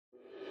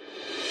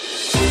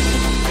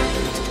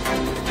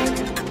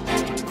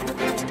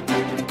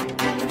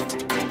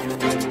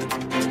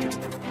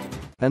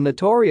A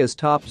notorious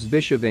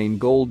Topsvishavane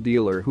gold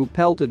dealer who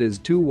pelted his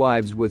two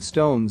wives with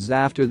stones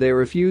after they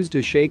refused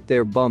to shake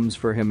their bums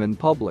for him in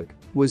public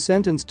was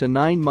sentenced to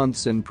 9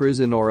 months in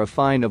prison or a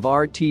fine of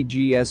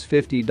RTGS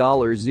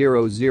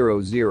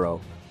 $50,000.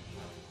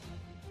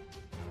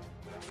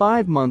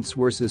 5 months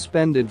were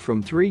suspended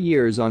from 3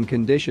 years on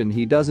condition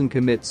he doesn't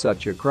commit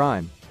such a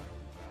crime.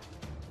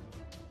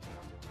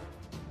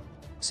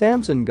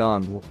 Samson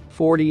Gandhi,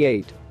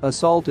 48,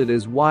 assaulted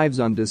his wives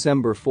on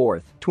December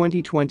 4,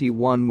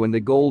 2021 when the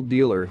gold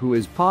dealer who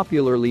is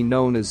popularly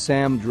known as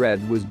Sam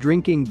Dread was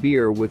drinking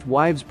beer with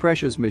wives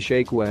Precious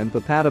Mashekwa and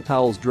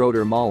Papadapals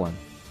Droder Malin.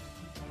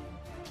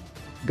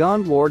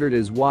 Gandhi ordered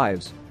his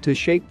wives to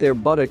shake their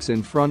buttocks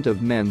in front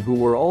of men who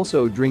were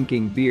also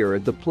drinking beer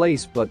at the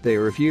place but they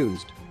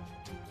refused.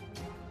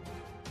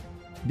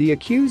 The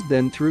accused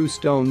then threw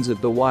stones at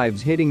the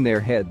wives hitting their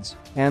heads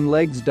and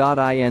legs.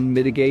 In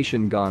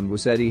mitigation, Gandhi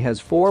said he has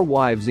 4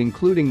 wives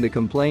including the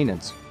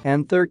complainants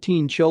and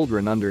 13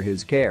 children under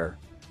his care.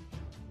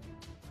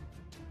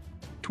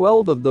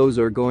 12 of those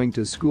are going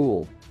to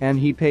school and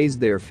he pays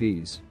their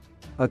fees.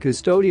 A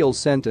custodial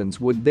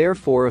sentence would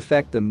therefore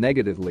affect them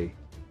negatively.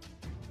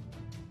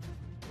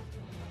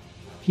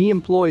 He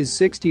employs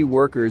 60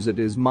 workers at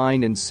his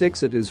mine and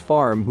 6 at his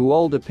farm who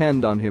all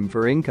depend on him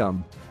for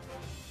income.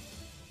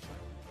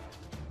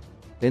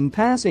 In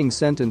passing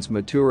sentence,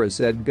 Mathura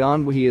said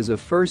Gandhi is a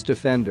first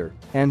offender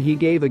and he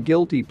gave a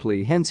guilty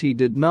plea, hence he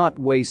did not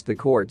waste the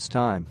court's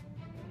time.